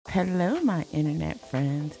Hello, my internet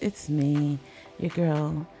friends. It's me, your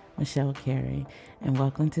girl, Michelle Carey, and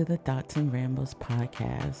welcome to the Thoughts and Rambles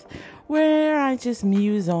podcast, where I just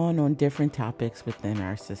muse on different topics within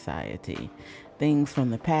our society. Things from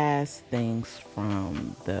the past, things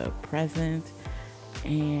from the present,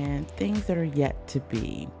 and things that are yet to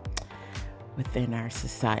be within our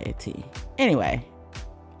society. Anyway,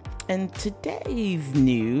 in today's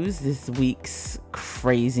news, this week's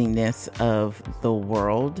craziness of the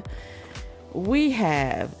world, we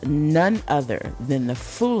have none other than the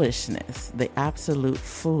foolishness, the absolute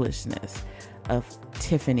foolishness of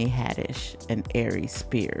Tiffany Haddish and Aries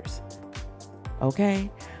Spears. Okay?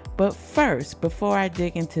 But first, before I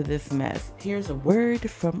dig into this mess, here's a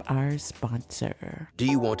word from our sponsor. Do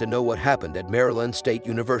you want to know what happened at Maryland State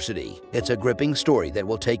University? It's a gripping story that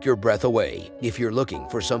will take your breath away. If you're looking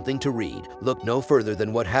for something to read, look no further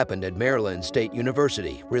than What Happened at Maryland State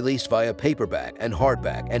University, released via paperback and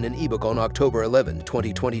hardback and an ebook on October 11,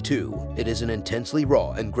 2022. It is an intensely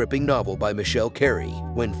raw and gripping novel by Michelle Carey.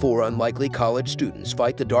 When four unlikely college students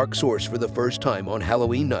fight the dark source for the first time on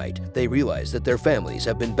Halloween night, they realize that their families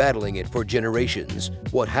have been battling it for generations.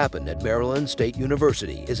 What Happened at Maryland State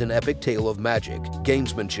University is an epic tale of magic,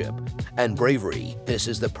 gamesmanship, and bravery. This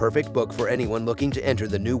is the perfect book for anyone looking to enter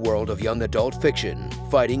the new world of young adult fiction.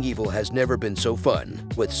 Fighting evil has never been so fun.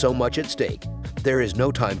 With so much at stake, there is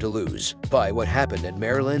no time to lose. Buy What Happened at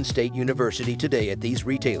Maryland State University today at these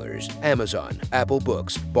retailers: Amazon, Apple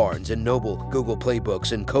Books, Barnes & Noble, Google Play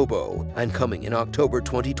Books, and Kobo. And coming in October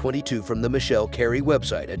 2022 from the Michelle Carey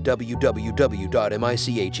website at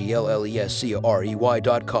www.michellescarey.com.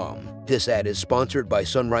 This ad is sponsored by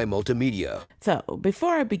Sunrise Multimedia. So,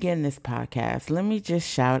 before I begin this podcast, let me just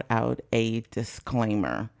shout out a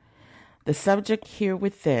disclaimer. The subject here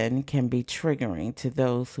within can be triggering to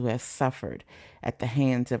those who have suffered at the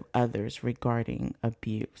hands of others regarding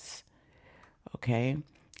abuse. Okay?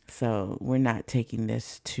 So we're not taking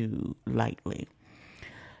this too lightly.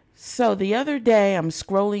 So the other day I'm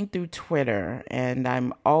scrolling through Twitter and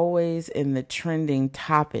I'm always in the trending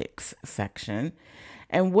topics section.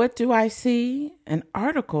 And what do I see? An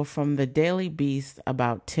article from the Daily Beast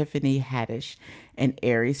about Tiffany Haddish and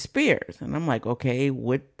Aries Spears. And I'm like, okay,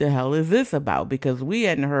 what the hell is this about? Because we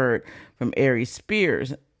hadn't heard from Aries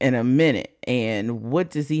Spears in a minute. And what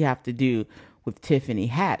does he have to do with Tiffany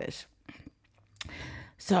Haddish?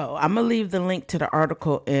 So I'm going to leave the link to the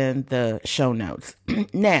article in the show notes.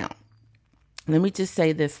 Now, let me just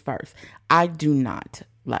say this first. I do not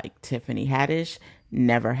like Tiffany Haddish.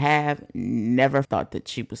 Never have, never thought that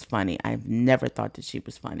she was funny. I've never thought that she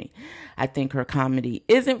was funny. I think her comedy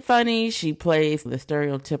isn't funny. She plays the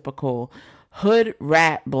stereotypical hood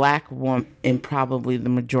rat black woman in probably the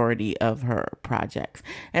majority of her projects.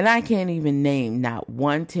 And I can't even name not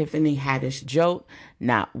one Tiffany Haddish joke,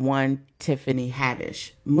 not one Tiffany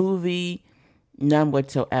Haddish movie, none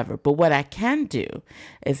whatsoever. But what I can do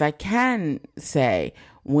is I can say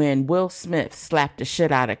when Will Smith slapped the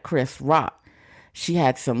shit out of Chris Rock, she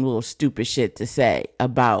had some little stupid shit to say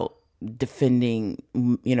about defending,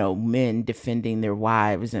 men defending their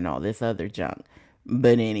wives and all this other junk.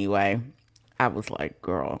 But anyway, I was like,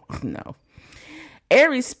 girl, no.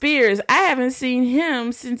 Aries Spears, I haven't seen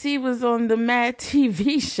him since he was on the Mad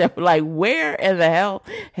TV show. Like, where in the hell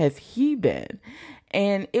has he been?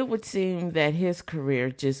 And it would seem that his career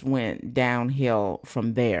just went downhill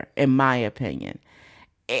from there, in my opinion.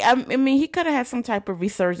 I mean, he could have had some type of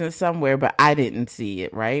resurgence somewhere, but I didn't see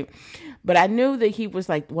it, right? But I knew that he was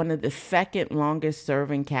like one of the second longest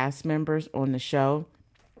serving cast members on the show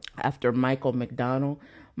after Michael McDonald.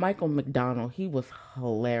 Michael McDonald, he was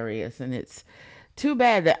hilarious. And it's too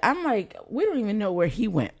bad that I'm like, we don't even know where he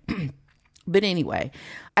went. But anyway,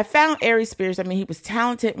 I found Aries Spears. I mean, he was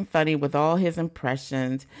talented and funny with all his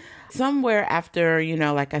impressions. Somewhere after,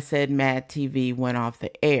 like I said, Mad TV went off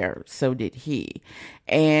the air, so did he.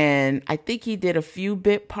 And I think he did a few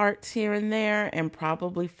bit parts here and there and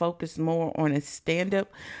probably focused more on his stand-up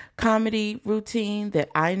comedy routine that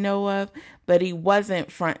I know of. But he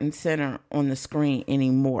wasn't front and center on the screen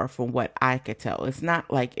anymore from what I could tell. It's not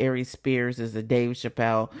like Aries Spears is a Dave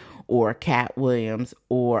Chappelle or a Cat Williams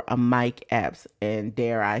or a Mike Epps and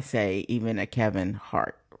dare I say even a Kevin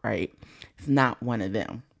Hart, right? It's not one of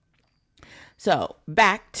them. So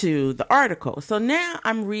back to the article. So now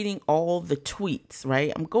I'm reading all the tweets,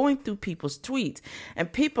 right? I'm going through people's tweets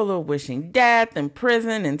and people are wishing death and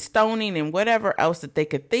prison and stoning and whatever else that they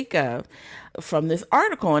could think of from this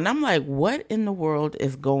article. And I'm like, what in the world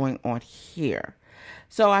is going on here?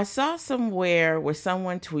 So I saw somewhere where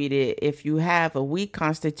someone tweeted, if you have a weak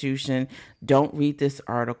constitution, don't read this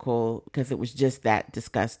article because it was just that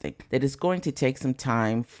disgusting. That it's going to take some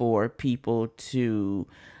time for people to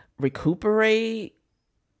recuperate,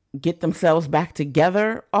 get themselves back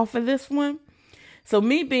together off of this one. So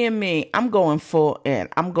me being me, I'm going full in.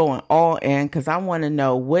 I'm going all in because I want to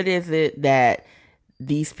know what is it that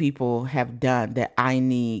these people have done that I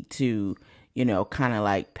need to, kind of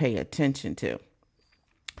like pay attention to.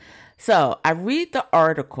 So I read the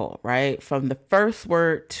article, right, from the first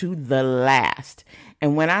word to the last.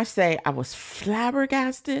 And when I say I was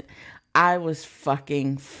flabbergasted, I was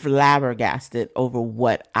fucking flabbergasted over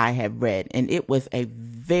what I had read. And it was a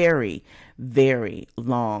very, very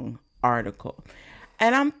long article.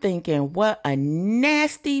 And I'm thinking, what a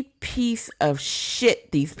nasty piece of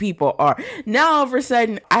shit these people are. Now, all of a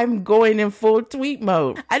sudden, I'm going in full tweet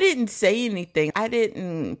mode. I didn't say anything. I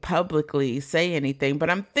didn't publicly say anything, but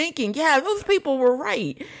I'm thinking, yeah, those people were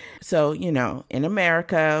right. So, in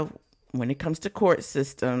America, when it comes to court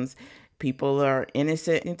systems, people are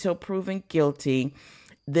innocent until proven guilty.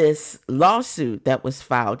 This lawsuit that was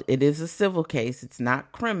filed, it is a civil case. It's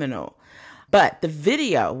not criminal. But the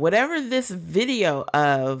video, whatever this video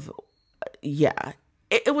of,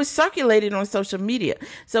 it was circulated on social media.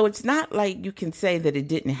 So it's not like you can say that it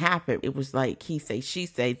didn't happen. It was like he say, she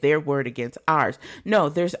say, their word against ours. No,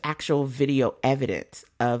 there's actual video evidence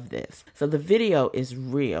of this. So the video is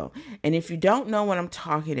real. And if you don't know what I'm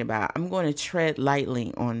talking about, I'm going to tread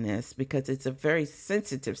lightly on this because it's a very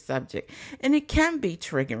sensitive subject and it can be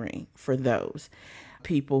triggering for those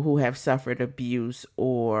people who have suffered abuse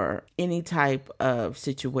or any type of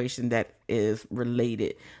situation that is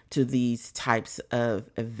related to these types of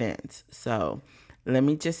events. So let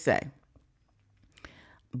me just say,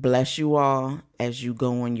 bless you all as you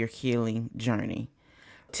go on your healing journey.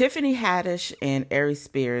 Tiffany Haddish and Aries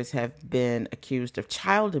Spears have been accused of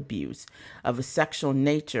child abuse of a sexual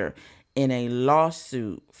nature in a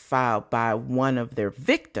lawsuit filed by one of their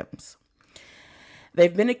victims.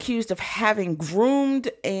 They've been accused of having groomed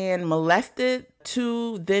and molested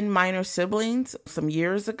two then minor siblings some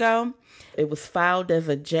years ago. It was filed as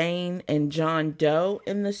a Jane and John Doe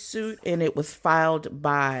in the suit, and it was filed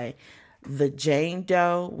by the Jane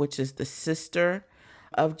Doe, which is the sister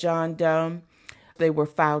of John Doe. They were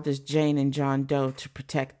filed as Jane and John Doe to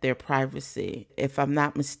protect their privacy. If I'm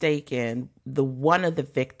not mistaken, the one of the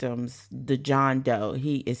victims, the John Doe,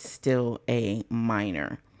 he is still a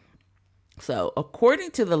minor. So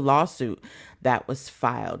according to the lawsuit that was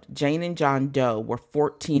filed, Jane and John Doe were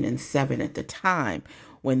 14 and 7 at the time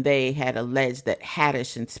when they had alleged that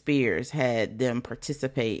Haddish and Spears had them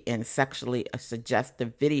participate in sexually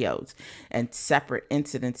suggestive videos and separate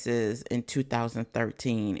incidences in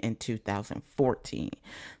 2013 and 2014.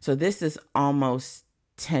 So this is almost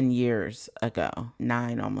 10 years ago,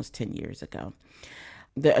 almost 10 years ago.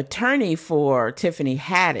 The attorney for Tiffany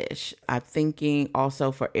Haddish, I'm thinking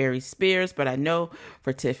also for Aries Spears, but I know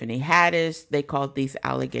for Tiffany Haddish, they called these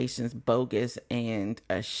allegations bogus and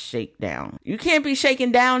a shakedown. You can't be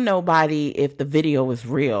shaking down nobody if the video is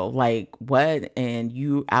real. Like, what? And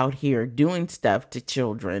you out here doing stuff to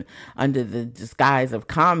children under the disguise of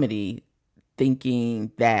comedy,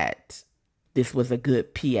 thinking that this was a good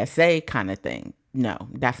PSA kind of thing. No,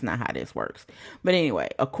 that's not how this works. But anyway,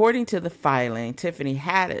 according to the filing, Tiffany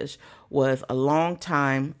Haddish was a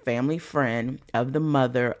longtime family friend of the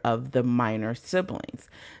mother of the minor siblings.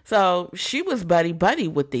 So she was buddy-buddy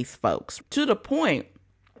with these folks to the point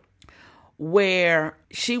where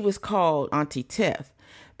she was called Auntie Tiff.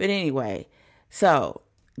 But anyway, so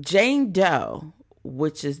Jane Doe,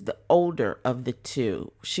 which is the older of the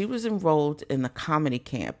two, she was enrolled in the comedy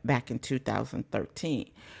camp back in 2013.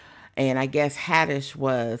 And I guess Haddish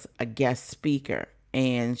was a guest speaker,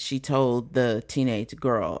 and she told the teenage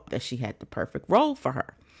girl that she had the perfect role for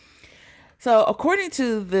her. So according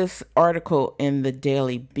to this article in the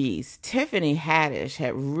Daily Beast, Tiffany Haddish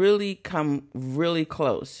had really come really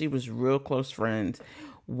close. She was real close friends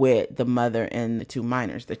with the mother and the two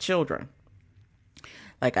minors, the children.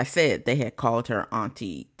 Like I said, they had called her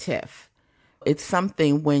Auntie Tiff. It's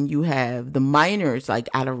something when you have the minors, like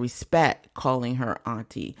out of respect, calling her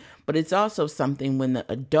auntie. But it's also something when the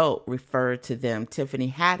adult referred to them.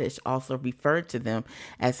 Tiffany Haddish also referred to them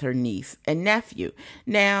as her niece and nephew.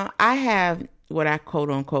 Now, I have what I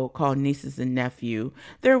quote unquote call nieces and nephew.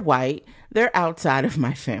 They're white. They're outside of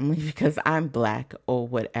my family because I'm black or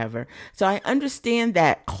whatever. So I understand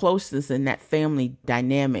that closeness and that family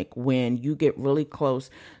dynamic when you get really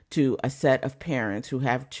close to a set of parents who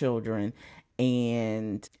have children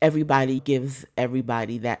And everybody gives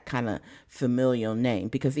everybody that kind of familial name,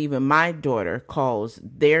 because even my daughter calls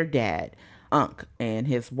their dad Unc and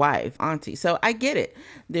his wife Auntie. So I get it.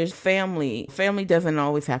 There's family. Family doesn't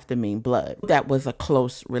always have to mean blood. That was a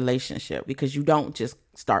close relationship, because you don't just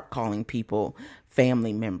start calling people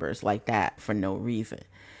family members like that for no reason.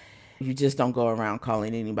 You just don't go around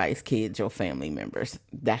calling anybody's kids your family members.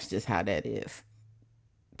 That's just how that is.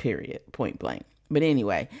 Period. Point blank. But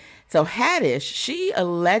anyway, so Haddish, she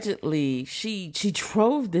allegedly, she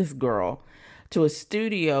drove this girl to a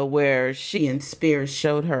studio where she and Spears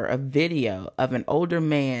showed her a video of an older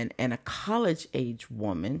man and a college-age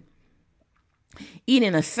woman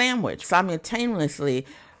eating a sandwich simultaneously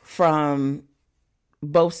from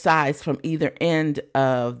both sides, from either end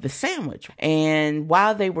of the sandwich. And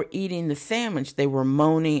while they were eating the sandwich, they were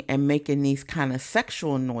moaning and making these kind of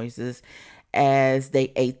sexual noises as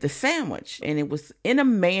they ate the sandwich. And it was in a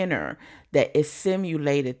manner that it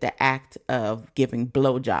simulated the act of giving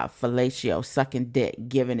blowjob, fellatio, sucking dick,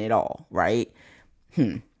 giving it all, right?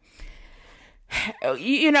 You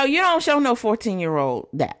don't show no 14-year-old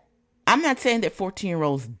that. I'm not saying that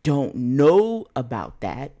 14-year-olds don't know about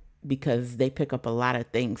that, because they pick up a lot of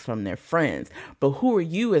things from their friends. But who are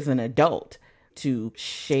you as an adult to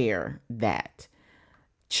share that?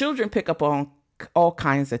 Children pick up on all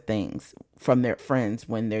kinds of things from their friends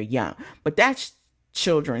when they're young, but that's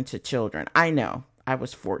children to children. I know I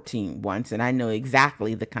was 14 once, and I know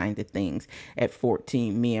exactly the kind of things at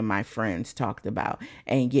 14 me and my friends talked about.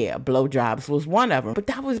 And yeah, blowjobs was one of them, but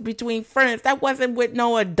that was between friends. That wasn't with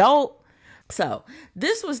no adult. So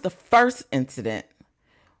this was the first incident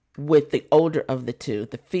with the older of the two,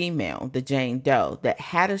 the female, the Jane Doe, that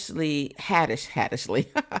Haddishly,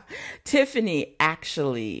 Tiffany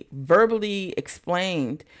actually verbally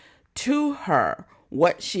explained to her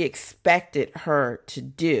what she expected her to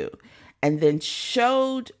do, and then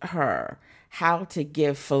showed her how to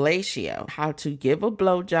give fellatio, how to give a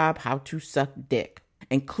blowjob, how to suck dick,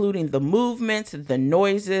 including the movements, the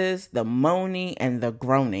noises, the moaning, and the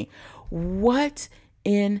groaning. What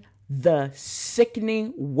in the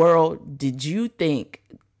sickening world did you think,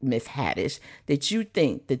 Miss Haddish, that you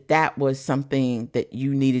think that that was something that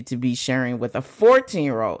you needed to be sharing with a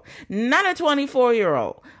 14-year-old, not a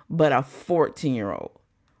 24-year-old, but a 14-year-old?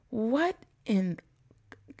 What in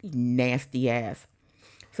nasty ass?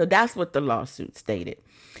 So that's what the lawsuit stated.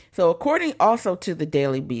 So according also to the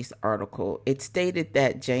Daily Beast article, it stated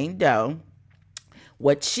that Jane Doe,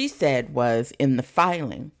 what she said was in the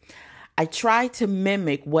filing, I tried to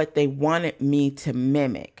mimic what they wanted me to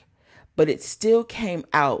mimic, but it still came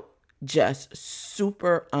out just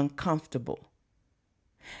super uncomfortable.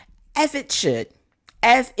 As it should,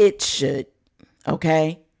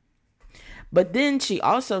 okay? But then she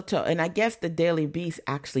also told, and I guess the Daily Beast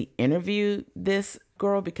actually interviewed this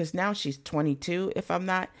girl, because now she's 22, if I'm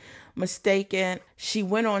not mistaken. She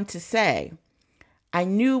went on to say, I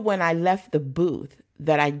knew when I left the booth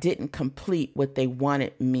that I didn't complete what they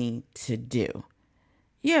wanted me to do.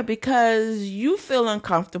 Yeah, because you feel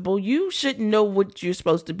uncomfortable. You shouldn't know what you're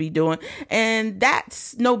supposed to be doing. And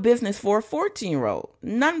that's no business for a 14-year-old.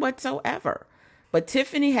 None whatsoever. But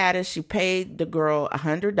Tiffany Haddish, she paid the girl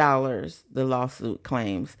 $100, the lawsuit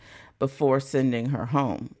claims, before sending her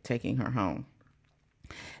home, taking her home.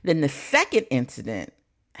 Then the second incident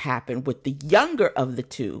happened with the younger of the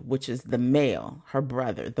two, which is the male, her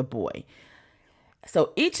brother, the boy.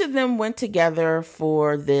 So each of them went together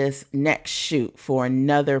for this next shoot for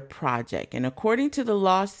another project. And according to the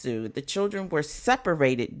lawsuit, the children were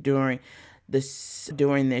separated during this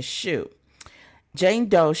shoot. Jane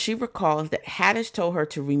Doe, she recalls that Haddish told her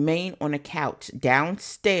to remain on a couch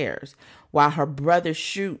downstairs while her brother's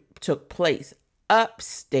shoot took place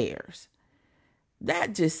upstairs.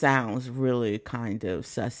 That just sounds really kind of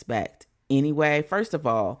suspect. Anyway, first of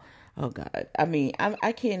all, oh God, I mean,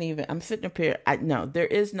 I can't even, I'm sitting up here. No, there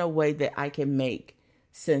is no way that I can make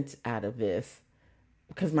sense out of this,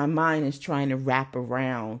 because my mind is trying to wrap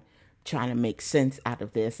around, trying to make sense out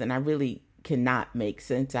of this. And I really cannot make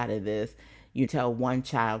sense out of this. You tell one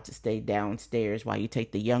child to stay downstairs while you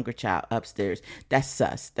take the younger child upstairs. That's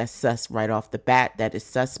sus. That's sus right off the bat. That is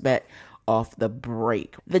suspect off the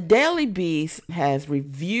break. The Daily Beast has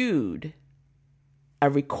reviewed a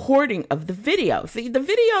recording of the video. See, the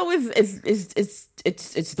video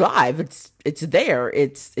is live. It's there.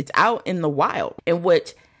 It's out in the wild, in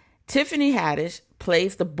which Tiffany Haddish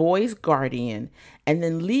plays the boy's guardian and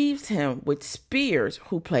then leaves him with Spears,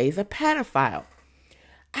 who plays a pedophile.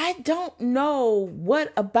 I don't know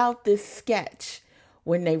what about this sketch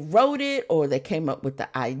when they wrote it or they came up with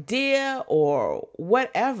the idea or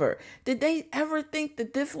whatever, did they ever think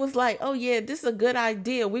that this was like, oh yeah, this is a good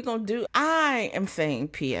idea, we're going to do? I am saying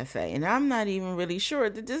PSA, and I'm not even really sure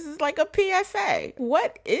that this is like a PSA.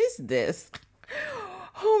 What is this?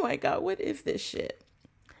 Oh my God, what is this shit?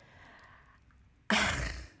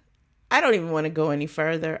 I don't even want to go any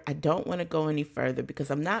further. I don't want to go any further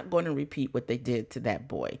because I'm not going to repeat what they did to that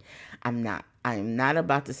boy. I'm not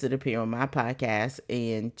about to sit up here on my podcast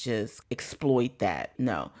and just exploit that.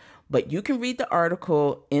 No. But you can read the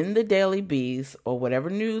article in the Daily Beast or whatever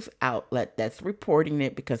news outlet that's reporting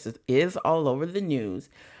it, because it is all over the news.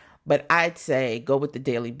 But I'd say go with the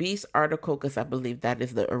Daily Beast article, because I believe that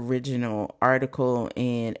is the original article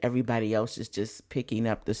and everybody else is just picking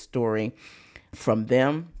up the story from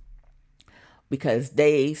them, because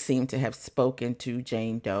they seem to have spoken to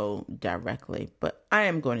Jane Doe directly. But I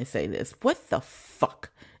am going to say this. What the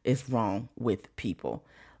fuck is wrong with people?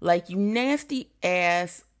 Like, you nasty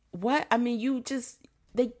ass, what? I mean,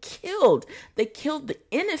 they killed the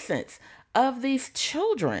innocence of these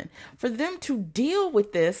children for them to deal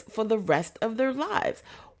with this for the rest of their lives.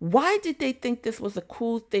 Why did they think this was a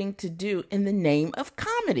cool thing to do in the name of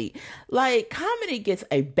comedy? Like, comedy gets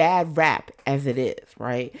a bad rap as it is,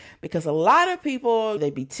 right? Because a lot of people, they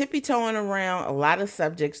be tippy-toeing around a lot of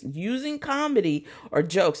subjects using comedy or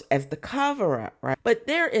jokes as the cover-up, right? But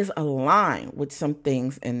there is a line with some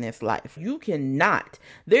things in this life.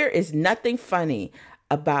 There is nothing funny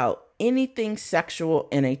about anything sexual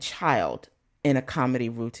in a child in a comedy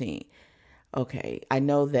routine. Okay, I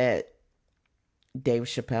know that Dave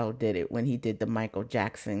Chappelle did it when he did the Michael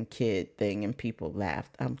Jackson kid thing and people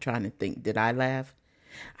laughed. I'm trying to think, did I laugh?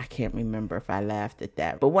 I can't remember if I laughed at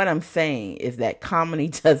that. But what I'm saying is that comedy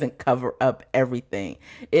doesn't cover up everything.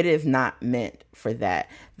 It is not meant for that.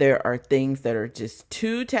 There are things that are just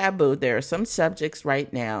too taboo. There are some subjects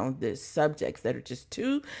right now, there's subjects that are just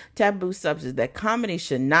too taboo subjects that comedy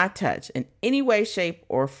should not touch in any way, shape,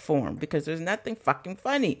 or form, because there's nothing fucking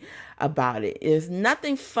funny about it. There's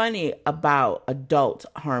nothing funny about adults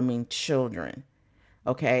harming children.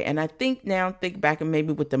 Okay? And I think back and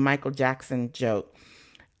maybe with the Michael Jackson joke,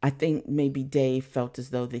 I think maybe Dave felt as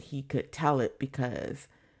though that he could tell it because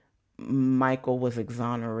Michael was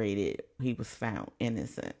exonerated. He was found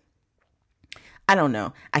innocent. I don't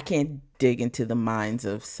know. I can't dig into the minds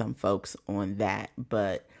of some folks on that.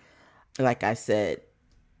 But like I said,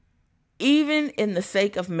 even in the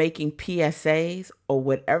sake of making PSAs or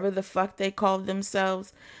whatever the fuck they call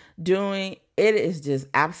themselves doing, it is just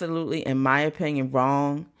absolutely, in my opinion,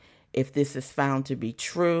 wrong. If this is found to be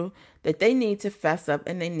true, that they need to fess up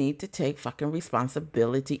and they need to take fucking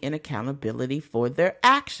responsibility and accountability for their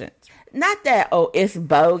actions. Not that, oh, it's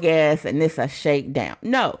bogus and it's a shakedown.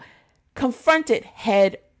 No, confront it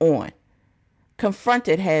head on. Confront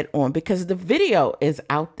it head on, because the video is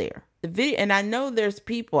out there. The video, and I know there's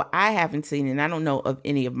people I haven't seen, and I don't know of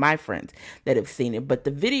any of my friends that have seen it, but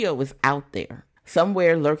the video is out there.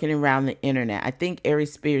 Somewhere lurking around the internet. I think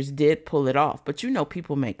Aries Spears did pull it off, but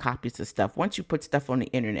people make copies of stuff. Once you put stuff on the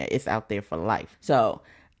internet, it's out there for life. So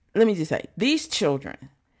let me just say, these children,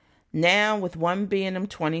 now with one being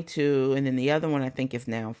 22 and then the other one I think is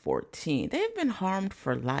now 14, they have been harmed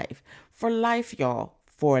for life. For life, y'all.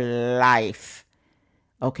 For life.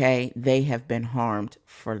 Okay? They have been harmed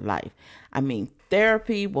for life. I mean,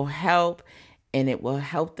 therapy will help. And it will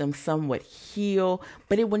help them somewhat heal,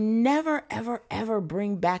 but it will never, ever, ever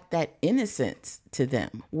bring back that innocence to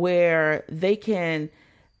them where they can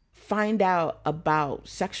find out about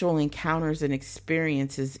sexual encounters and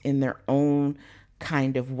experiences in their own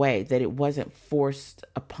kind of way, that it wasn't forced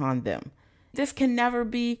upon them. This can never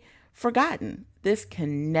be forgotten. This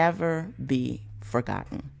can never be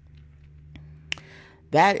forgotten.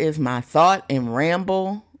 That is my thought and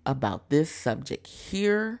ramble about this subject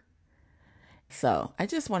here. So I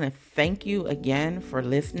just want to thank you again for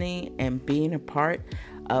listening and being a part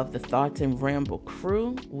of the Thoughts and Ramble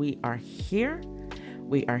crew. We are here.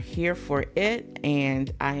 We are here for it.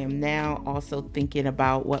 And I am now also thinking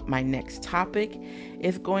about what my next topic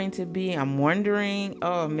is going to be. I'm wondering,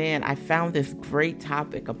 oh man, I found this great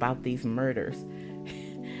topic about these murders.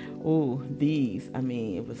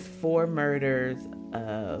 It was 4 murders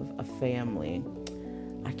of a family.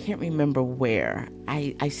 I can't remember where.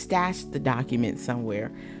 I stashed the document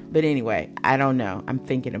somewhere. But anyway, I don't know. I'm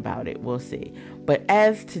thinking about it. We'll see. But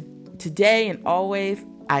as to today and always,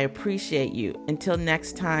 I appreciate you. Until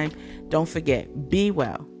next time, don't forget, be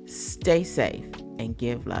well, stay safe, and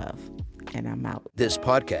give love. And I'm out. This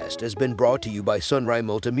podcast has been brought to you by Sunrise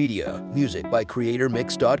Multimedia. Music by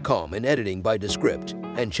CreatorMix.com and editing by Descript.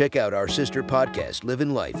 And check out our sister podcast,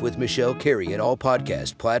 Living Life with Michelle Carey, at all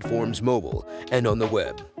podcast platforms, mobile, and on the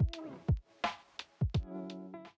web.